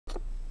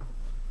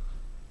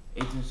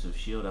Agents of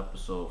S.H.I.E.L.D.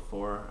 episode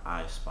 4,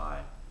 I Spy.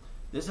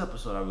 This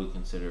episode I would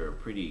consider a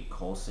pretty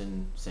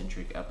Coulson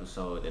centric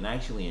episode, and I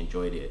actually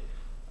enjoyed it.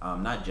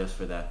 Not just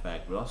for that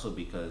fact, but also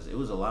because it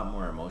was a lot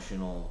more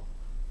emotional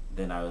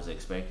than I was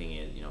expecting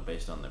it,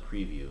 based on the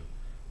preview.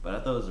 But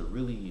I thought it was a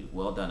really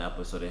well done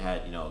episode. It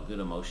had, good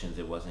emotions.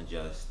 It wasn't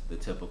just the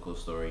typical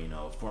story,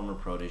 former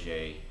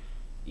protege,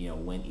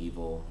 went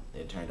evil.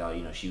 It turned out,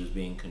 she was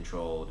being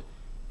controlled.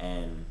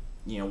 And,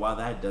 while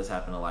that does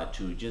happen a lot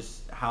too,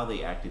 just how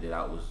they acted it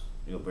out was,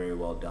 very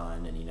well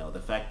done. And, the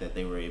fact that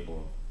they were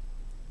able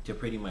to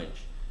pretty much,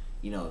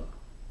 you know,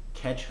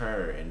 catch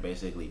her and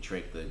basically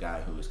trick the guy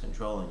who was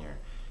controlling her.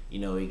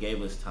 It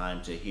gave us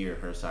time to hear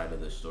her side of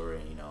the story.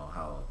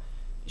 How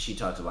she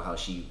talks about how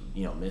she,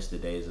 missed the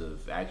days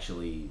of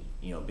actually,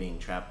 being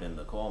trapped in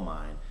the coal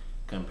mine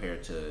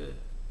compared to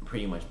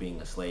pretty much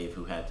being a slave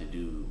who had to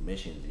do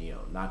missions,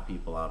 knock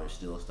people out or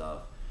steal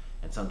stuff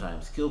and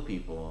sometimes kill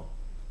people,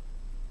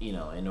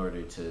 in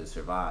order to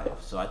survive.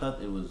 So I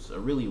thought it was a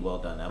really well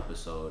done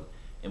episode,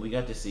 and we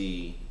got to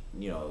see,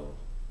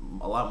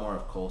 a lot more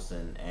of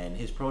Coulson and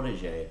his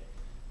protege.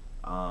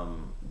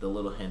 The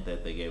little hint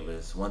that they gave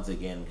us, once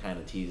again, kind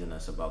of teasing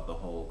us about the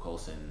whole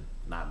Coulson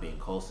not being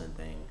Coulson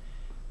thing.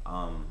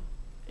 Um,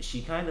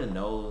 she kind of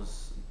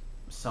knows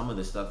some of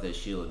the stuff that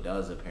Shield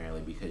does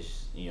apparently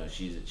because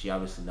she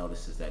obviously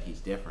notices that he's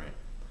different.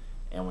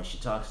 And when she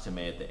talks to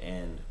May at the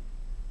end,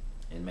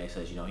 and May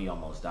says, he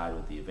almost died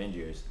with the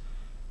Avengers.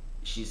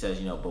 She says,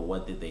 but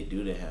what did they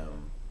do to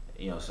him?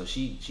 So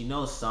she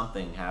knows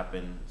something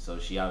happened. So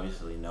she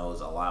obviously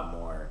knows a lot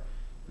more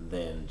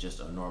than just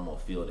a normal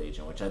field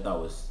agent, which I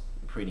thought was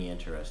pretty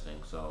interesting.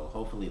 So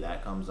hopefully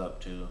that comes up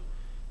too,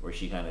 where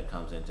she kind of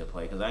comes into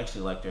play. Because I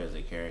actually liked her as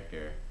a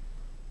character,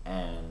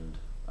 and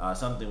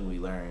something we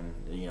learned,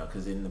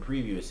 because in the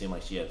preview it seemed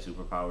like she had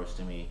superpowers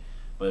to me,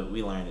 but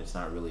we learned it's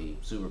not really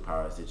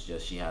superpowers. It's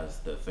just she has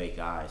the fake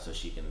eye, so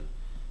she can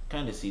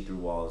kind of see through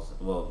walls.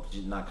 Well,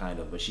 not kind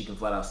of, but she can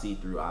flat out see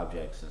through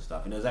objects and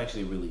stuff. And it was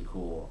actually really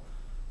cool.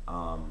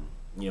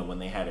 When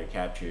they had her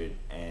captured,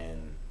 and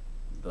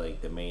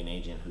like the main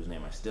agent, whose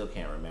name I still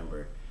can't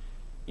remember,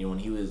 when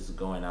he was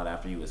going out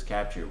after he was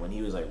captured, when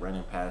he was like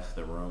running past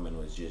the room and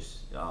was just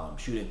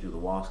shooting through the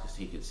walls because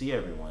he could see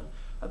everyone.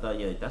 I thought,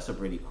 yeah, that's a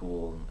pretty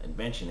cool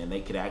invention, and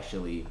they could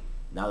actually,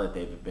 now that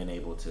they've been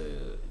able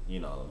to,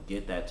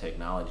 get that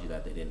technology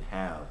that they didn't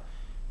have,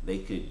 they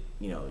could,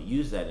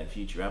 use that in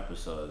future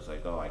episodes.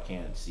 Like, oh, I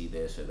can't see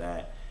this or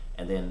that,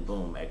 and then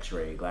boom,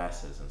 X-ray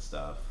glasses and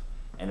stuff.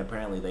 And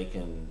apparently they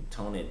can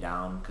tone it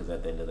down because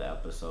at the end of the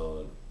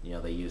episode,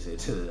 they use it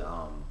to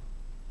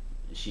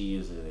she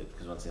uses it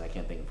because once again I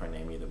can't think of her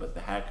name either, but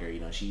the hacker,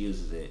 she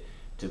uses it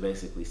to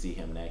basically see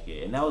him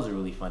naked, and that was a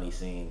really funny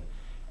scene.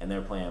 And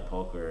they're playing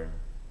poker,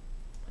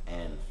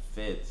 and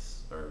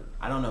Fitz, or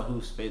I don't know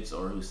who's Fitz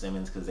or who's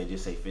Simmons because they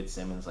just say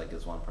Fitzsimmons like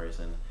it's one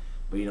person.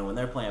 But when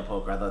they're playing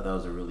poker, I thought that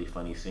was a really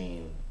funny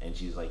scene. And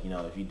she's like,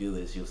 if you do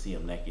this, you'll see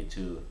him naked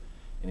too.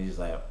 And he's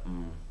like,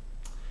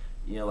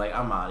 like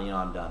I'm out,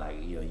 I'm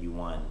done. You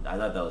won. I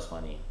thought that was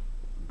funny,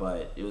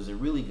 but it was a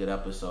really good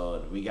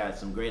episode. We got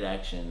some great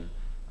action.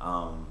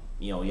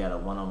 We had a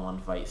one-on-one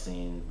fight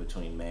scene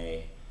between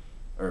May,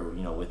 or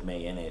with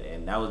May in it,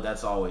 and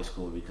that's always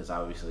cool because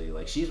obviously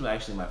like she's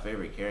actually my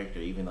favorite character,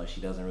 even though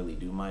she doesn't really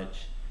do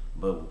much.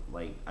 But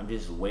like I'm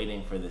just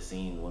waiting for the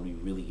scene when we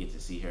really get to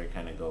see her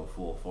kind of go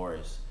full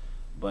force.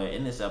 But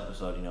in this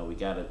episode, we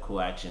got a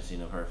cool action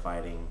scene of her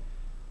fighting.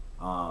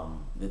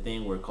 The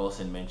thing where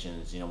Coulson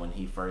mentions, when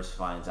he first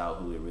finds out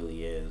who it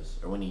really is,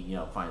 or when he,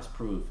 finds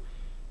proof,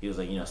 he was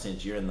like,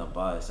 since you're in the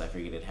bus, I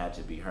figured it had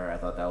to be her. I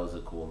thought that was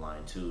a cool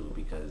line too,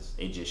 because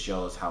it just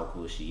shows how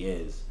cool she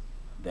is,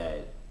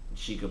 that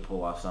she could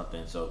pull off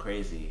something so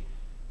crazy,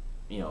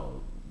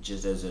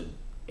 just as an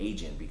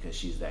agent because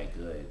she's that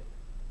good.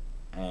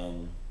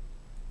 And,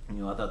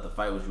 I thought the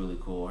fight was really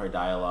cool. Her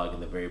dialogue in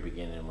the very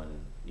beginning when,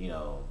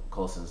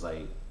 Coulson's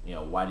like,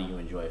 why do you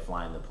enjoy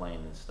flying the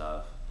plane and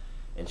stuff?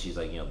 And she's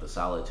like, the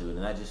solitude,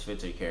 and that just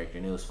fits her character,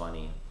 and it was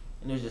funny.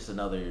 And it was just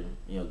another,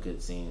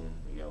 good scene,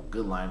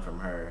 good line from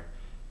her,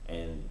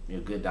 and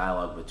good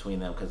dialogue between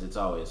them, because it's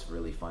always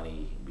really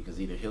funny, because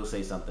either he'll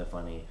say something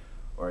funny,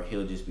 or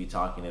he'll just be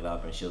talking it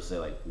up, and she'll say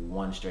like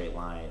one straight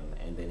line,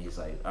 and then he's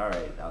like, all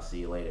right, I'll see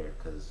you later,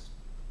 because,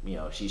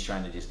 she's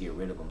trying to just get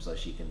rid of him so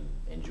she can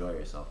enjoy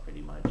herself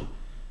pretty much.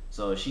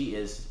 So she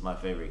is my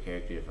favorite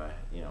character if I,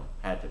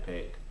 had to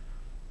pick,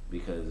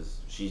 because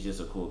she's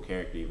just a cool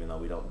character, even though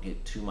we don't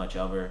get too much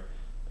of her.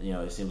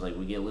 It seems like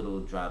we get little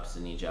drops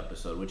in each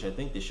episode, which I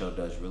think the show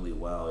does really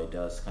well. It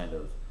does kind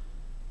of,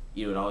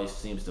 it always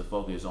seems to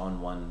focus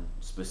on one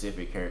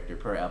specific character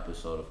per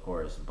episode, of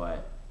course,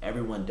 but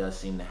everyone does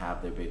seem to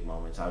have their big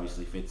moments.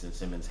 Obviously, Fitz and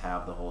Simmons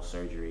have the whole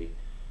surgery.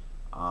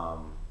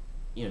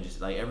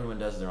 Just like everyone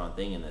does their own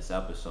thing in this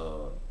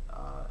episode,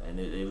 and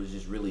it was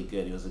just really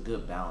good. It was a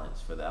good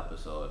balance for the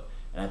episode.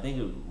 And I think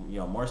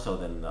it, more so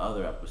than the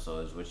other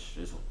episodes, which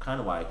is kind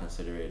of why I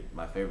consider it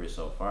my favorite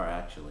so far,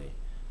 actually.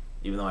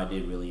 Even though I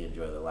did really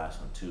enjoy the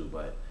last one too,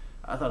 but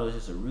I thought it was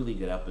just a really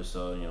good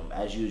episode.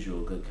 As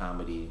usual, good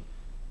comedy.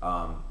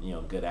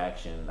 Good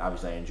action.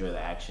 Obviously, I enjoy the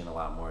action a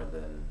lot more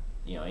than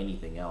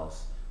anything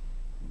else.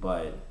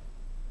 But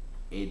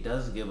it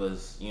does give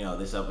us,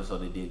 this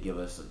episode, it did give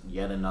us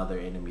yet another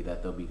enemy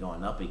that they'll be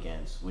going up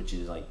against, which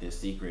is like this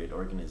secret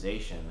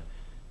organization.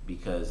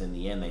 Because in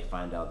the end, they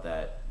find out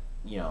that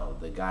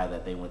the guy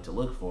that they went to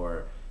look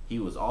for, he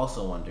was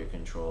also under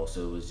control.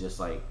 So it was just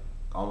like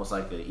almost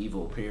like an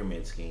evil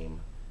pyramid scheme,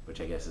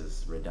 which I guess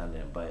is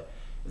redundant, but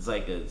it's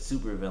like a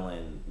super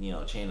villain,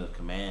 chain of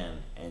command,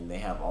 and they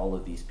have all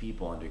of these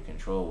people under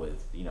control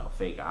with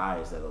fake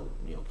eyes that'll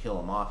kill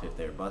them off if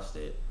they're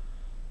busted.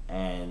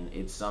 And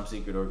it's some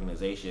secret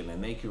organization,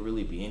 and they could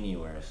really be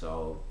anywhere.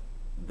 So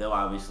they'll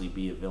obviously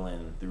be a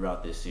villain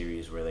throughout this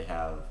series, where they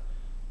have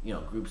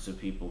groups of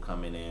people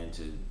coming in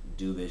to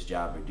do this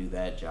job or do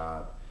that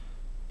job,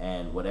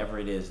 and whatever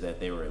it is that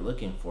they were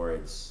looking for,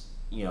 it's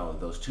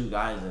those two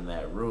guys in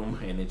that room,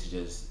 and it's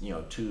just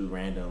two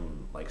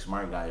random like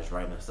smart guys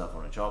writing stuff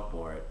on a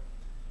chalkboard.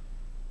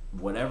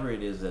 Whatever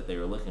it is that they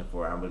were looking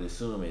for, I would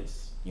assume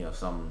it's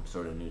some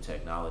sort of new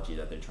technology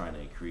that they're trying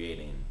to create,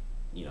 and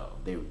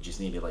they just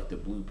needed like the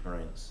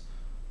blueprints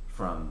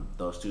from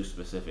those two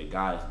specific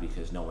guys,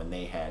 because no one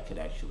they had could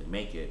actually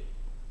make it.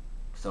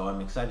 So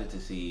I'm excited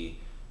to see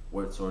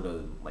what sort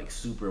of like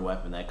super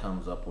weapon that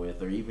comes up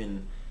with, or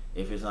even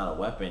if it's not a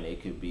weapon,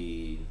 it could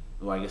be,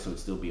 well, I guess it would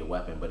still be a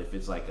weapon, but if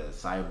it's like a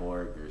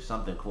cyborg or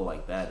something cool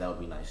like that, that would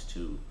be nice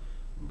too.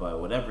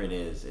 But whatever it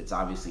is, it's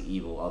obviously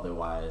evil.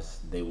 Otherwise,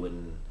 they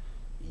wouldn't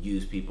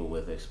use people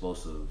with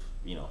explosive,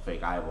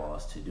 fake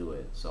eyeballs to do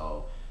it.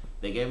 So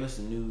they gave us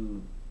a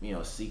new,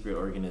 secret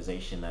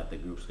organization that the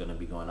group's going to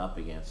be going up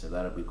against. So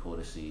that'll be cool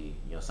to see,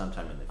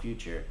 sometime in the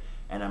future.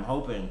 And I'm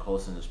hoping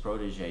Coulson's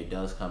protege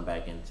does come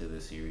back into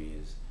the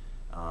series.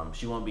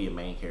 She won't be a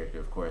main character,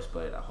 of course,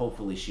 but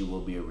hopefully she will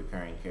be a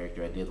recurring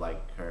character. I did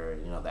like her,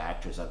 the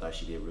actress. I thought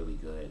she did really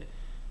good.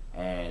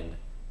 And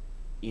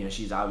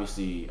she's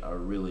obviously a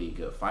really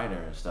good fighter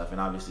and stuff, and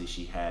obviously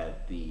she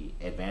had the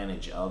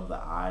advantage of the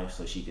eye,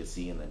 so she could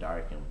see in the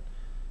dark,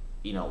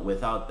 and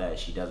without that,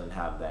 she doesn't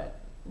have that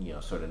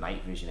sort of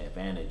night vision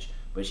advantage.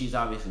 But she's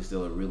obviously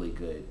still a really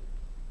good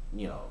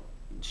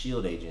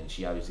shield agent.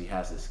 She obviously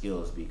has the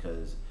skills,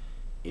 because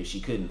if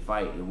she couldn't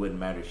fight, it wouldn't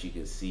matter if she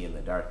could see in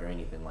the dark or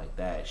anything like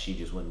that. She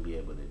just wouldn't be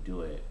able to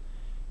do it.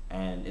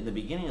 And in the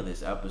beginning of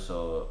this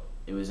episode,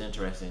 it was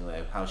interesting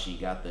like how she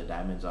got the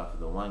diamonds off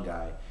of the one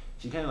guy.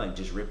 She kind of like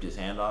just ripped his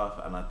hand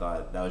off, and I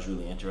thought that was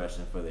really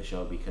interesting for the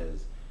show,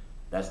 because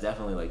that's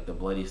definitely like the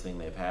bloodiest thing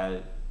they've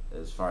had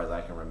as far as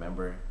I can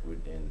remember,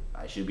 and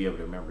I should be able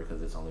to remember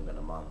because it's only been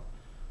a month.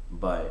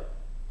 But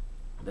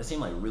that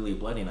seemed like really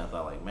bloody, and I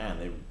thought like, man,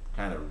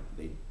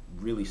 they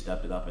really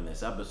stepped it up in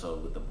this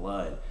episode with the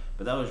blood.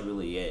 But that was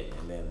really it.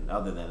 And then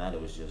other than that,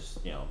 it was just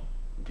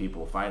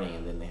people fighting,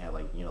 and then they had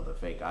like the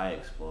fake eye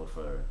explode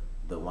for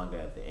the one guy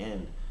at the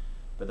end.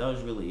 But that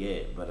was really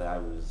it. But I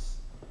was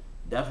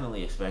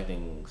definitely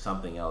expecting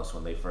something else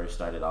when they first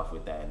started off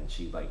with that, and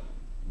she like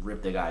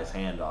ripped the guy's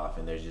hand off,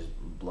 and there's just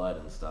blood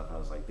and stuff. I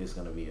was like, this is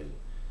gonna be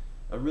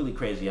a really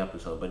crazy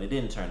episode, but it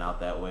didn't turn out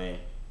that way,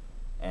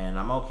 and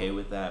I'm okay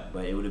with that.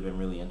 But it would have been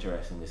really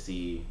interesting to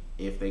see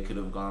if they could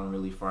have gone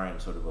really far in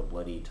sort of a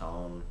bloody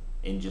tone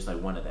in just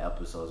like one of the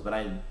episodes. But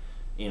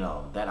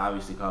that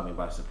obviously caught me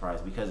by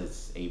surprise, because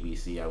it's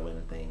ABC. I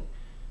wouldn't think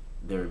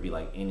there would be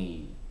like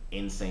any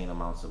insane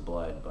amounts of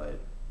blood, but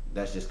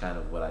that's just kind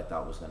of what I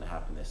thought was going to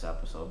happen this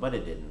episode. But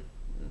it didn't.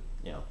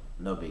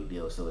 No big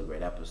deal. It's still a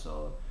great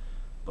episode.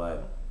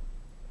 But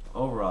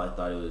overall, I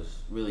thought it was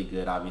really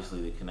good.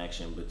 Obviously, the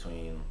connection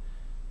between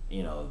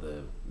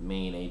the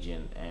main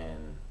agent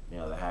and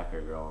the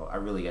hacker girl, I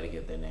really got to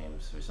get their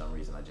names for some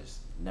reason. I just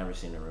never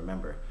seem to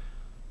remember.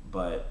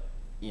 But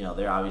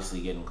they're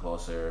obviously getting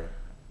closer.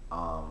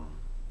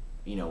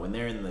 When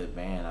they're in the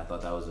van, I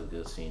thought that was a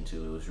good scene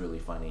too. It was really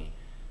funny.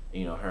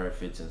 Her,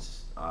 Fitz,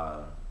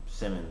 and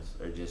Simmons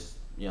are just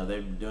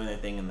they're doing their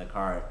thing in the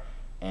car,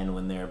 and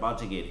when they're about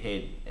to get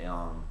hit,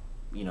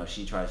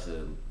 she tries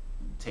to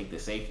take the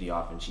safety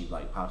off, and she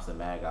like pops the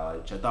mag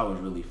out, which I thought was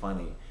really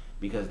funny,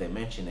 because they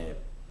mention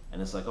it,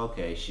 and it's like,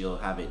 okay, she'll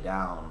have it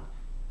down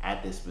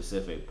at this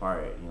specific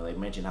part. They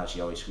mention how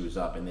she always screws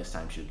up, and this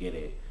time she'll get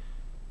it,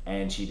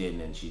 and she didn't,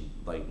 and she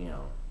like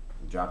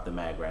dropped the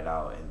mag right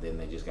out, and then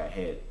they just got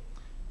hit.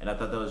 And I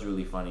thought that was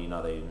really funny.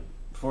 They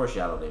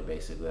foreshadowed it,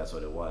 basically. That's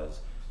what it was,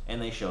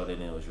 and they showed it,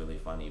 and it was really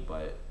funny.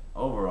 But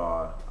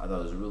overall, I thought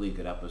it was a really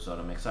good episode.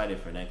 I'm excited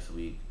for next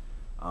week.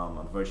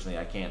 Unfortunately,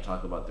 I can't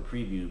talk about the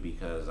preview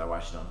because I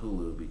watched it on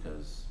Hulu,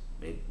 because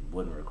it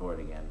wouldn't record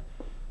again.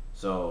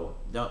 So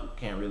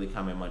can't really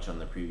comment much on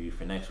the preview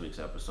for next week's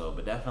episode,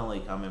 but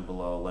definitely comment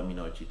below. Let me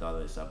know what you thought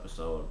of this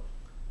episode.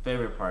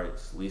 Favorite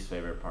parts, least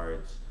favorite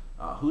parts.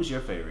 Who's your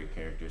favorite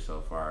character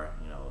so far?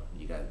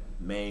 You got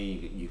May.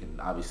 You can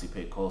obviously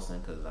pick Coulson,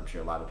 because I'm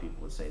sure a lot of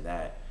people would say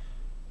that.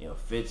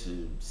 Fitz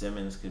and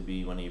Simmons could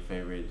be one of your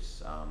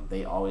favorites.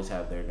 They always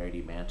have their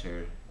nerdy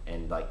banter,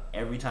 and like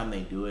every time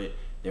they do it,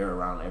 they're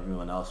around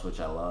everyone else, which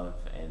I love.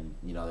 And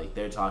like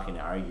they're talking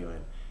and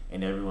arguing,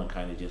 and everyone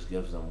kind of just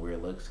gives them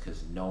weird looks,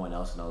 because no one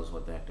else knows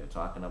what the heck they're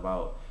talking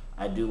about.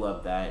 I do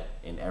love that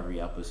in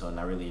every episode, and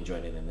I really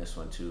enjoyed it in this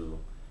one too,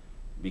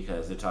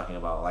 because they're talking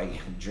about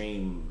like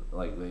dream,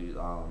 like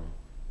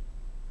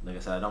I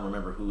said, I don't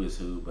remember who is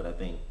who, but I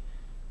think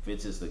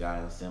Fitz is the guy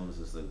and Sims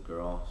is the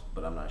girl,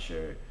 but I'm not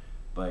sure.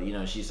 But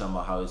she's talking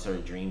about how it's her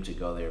dream to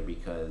go there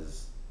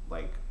because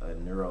like a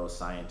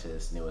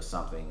neuroscientist, and it was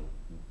something.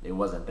 It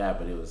wasn't that,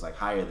 but it was like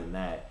higher than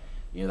that.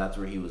 That's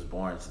where he was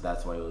born, so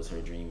that's why it was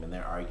her dream. And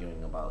they're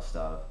arguing about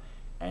stuff,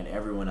 and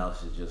everyone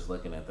else is just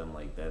looking at them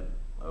like that.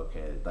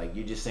 Okay, like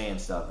you're just saying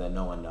stuff that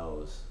no one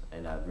knows,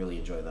 and I really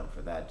enjoy them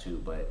for that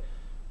too. But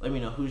let me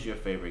know who's your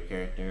favorite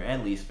character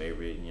and least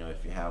favorite.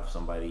 If you have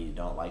somebody you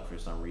don't like for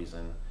some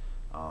reason,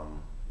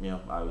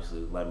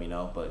 obviously let me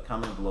know. But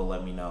comment below,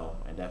 let me know,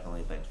 and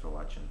definitely thanks for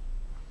watching.